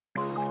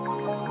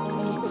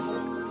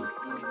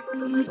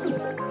Bitch,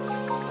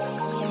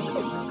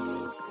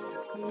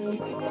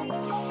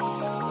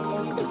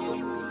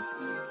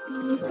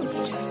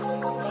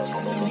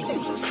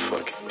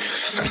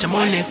 I'm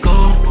on that go.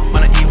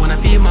 When I eat, when I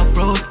feed my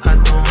bros, I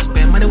don't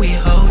spend money with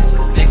hoes.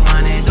 Make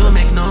money, don't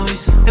make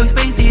noise. Eu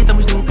spacey,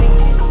 estamos no go.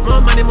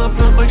 More money, more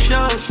plano for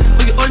show.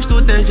 Porque hoje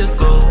tudo tem just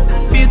go.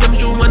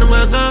 Fizemos um ano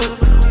ago.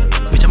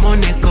 Bitch, I'm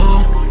on that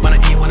go. When I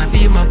eat, when I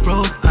feed my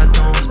bros, I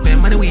don't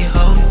spend money with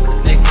hoes.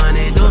 Make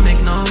money, don't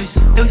make noise.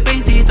 Eu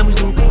spacey, estamos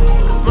no go.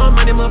 More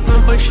money, more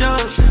plano for show.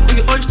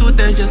 Porque hoje tudo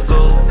tem just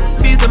go.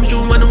 Fizemos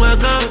um ano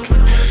ago.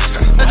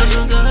 I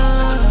don't go.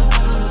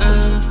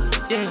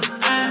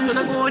 Tô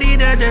na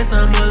corrida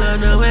dessa mola,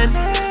 não é?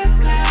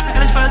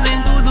 Elas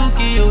fazem tudo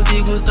que eu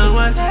digo, são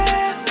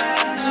Alex.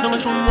 Não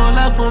gosto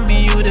mola com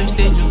miúdas,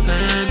 tenho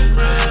plans,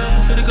 bro.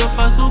 Tudo que eu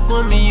faço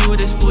com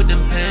miúdas, put them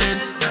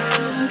pants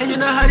down. And you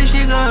know how this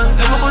shit go.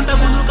 Eu vou contar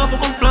com nunca vou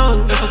com flow.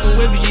 Eu faço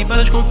wave de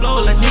balas com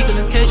flow. Like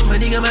Nicolas Cage, my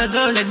nigga, my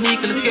ghost. Like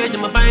Nicolas Cage,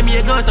 I'ma buy me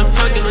a ghost. I'm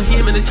talking on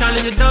him and it's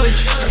challenge a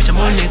doge. Bitch, I'm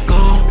on that go.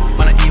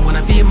 When I eat, when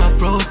I feed my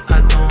bros,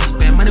 I don't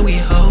spend money with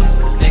hoes.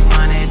 Make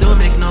money, don't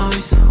make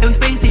noise. Eu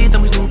spacey,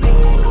 estamos no go.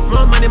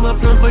 More money, more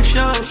plano for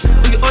show.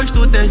 Porque hoje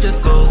tudo tem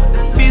just go.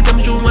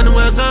 Fizemos um ano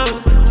ago.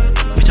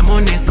 Bitch, I'm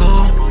on that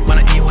go. When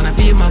I eat, when I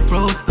feed my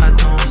bros, I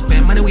don't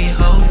spend money with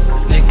hoes.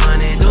 Make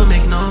money, don't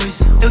make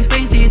noise. Eu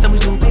spacey, estamos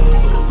no go.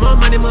 More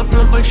money, more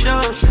plano for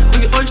show.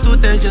 Porque hoje tudo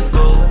tem just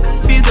go.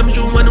 Fizemos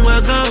um ano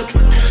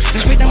ago.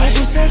 Respeita o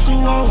processo,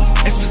 wow.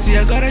 SPC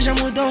agora já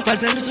mudou.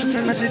 Fazendo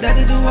sucesso na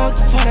cidade do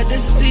alto. Fora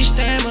desse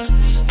sistema,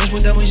 nós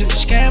mudamos esses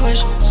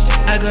esquemas.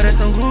 Agora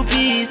são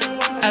groupies,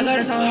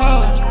 agora são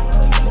hoes.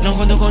 Não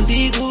conto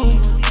contigo,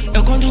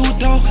 eu conto o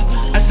dó.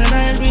 A cena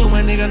é real,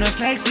 my nigga não é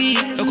flexi.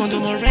 Eu conto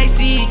more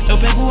racy, eu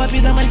pego a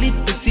vida mais lit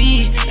da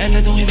sea. Ela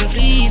é do River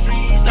Freeze.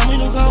 Estamos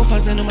no gol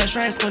fazendo mais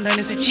rice com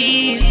nesse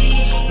cheese.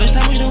 Nós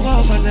estamos no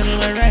gol fazendo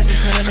mais rice,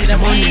 essa é a minha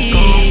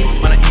please.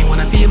 When I eat, when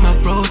I feed my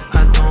bros,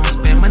 I don't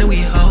spend money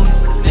with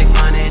hoes. Make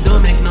money,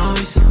 don't make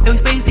noise. Eu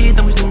spacey,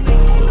 estamos no go.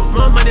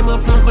 More money, more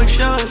plano for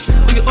show.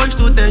 Porque hoje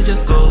tudo tem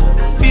just go.